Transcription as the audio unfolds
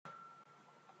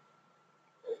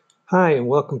Hi, and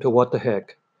welcome to What the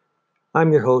Heck.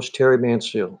 I'm your host, Terry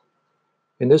Mansfield.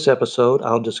 In this episode,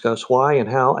 I'll discuss why and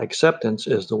how acceptance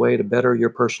is the way to better your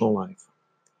personal life.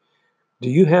 Do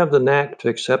you have the knack to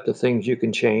accept the things you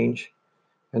can change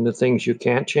and the things you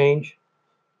can't change?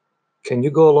 Can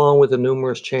you go along with the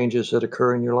numerous changes that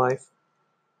occur in your life?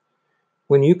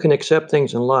 When you can accept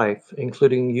things in life,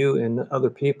 including you and other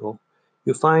people,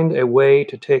 you find a way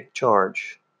to take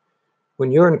charge.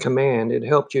 When you're in command, it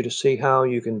helps you to see how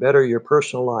you can better your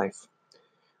personal life.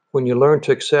 When you learn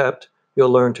to accept, you'll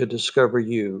learn to discover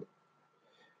you.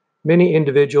 Many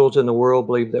individuals in the world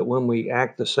believe that when we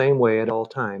act the same way at all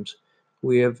times,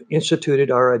 we have instituted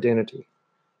our identity.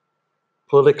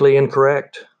 Politically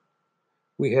incorrect.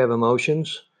 We have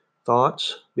emotions,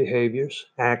 thoughts, behaviors,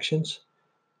 actions,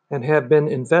 and have been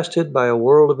infested by a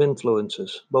world of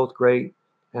influences, both great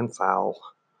and foul.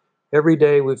 Every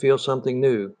day we feel something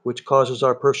new, which causes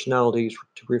our personalities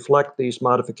to reflect these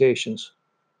modifications.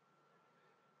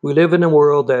 We live in a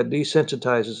world that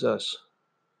desensitizes us.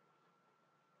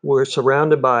 We're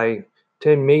surrounded by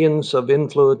 10 millions of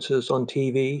influences on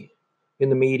TV, in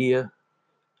the media,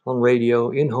 on radio,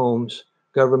 in homes,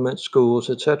 government, schools,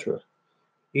 etc.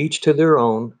 Each to their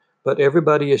own, but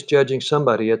everybody is judging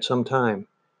somebody at some time,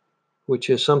 which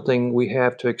is something we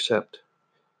have to accept.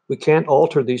 We can't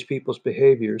alter these people's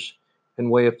behaviors and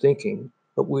way of thinking,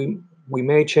 but we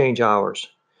may change ours.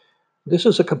 This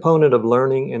is a component of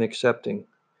learning and accepting.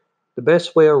 The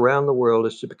best way around the world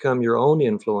is to become your own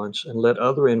influence and let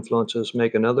other influences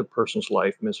make another person's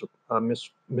life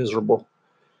miserable.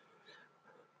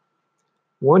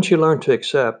 Once you learn to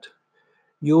accept,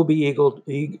 you'll be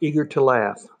eager to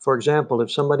laugh. For example,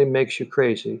 if somebody makes you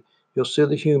crazy, you'll see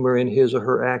the humor in his or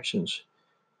her actions.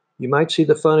 You might see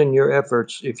the fun in your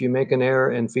efforts if you make an error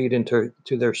and feed into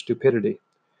their stupidity.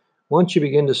 Once you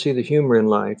begin to see the humor in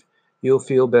life, you'll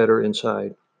feel better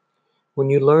inside.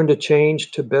 When you learn to change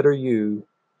to better you,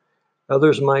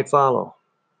 others might follow.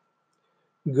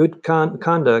 Good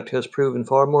conduct has proven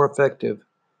far more effective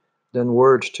than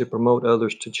words to promote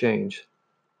others to change.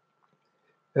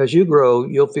 As you grow,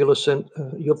 you'll feel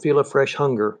a fresh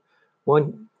hunger,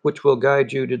 one which will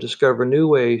guide you to discover new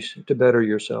ways to better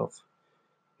yourself.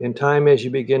 In time, as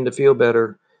you begin to feel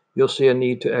better, you'll see a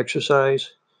need to exercise,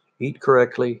 eat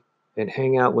correctly, and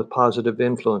hang out with positive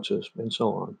influences, and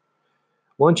so on.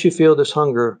 Once you feel this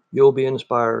hunger, you'll be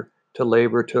inspired to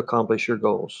labor to accomplish your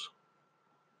goals.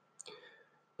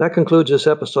 That concludes this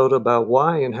episode about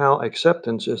why and how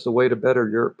acceptance is the way to better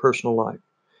your personal life.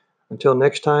 Until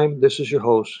next time, this is your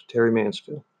host, Terry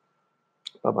Mansfield.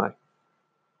 Bye bye.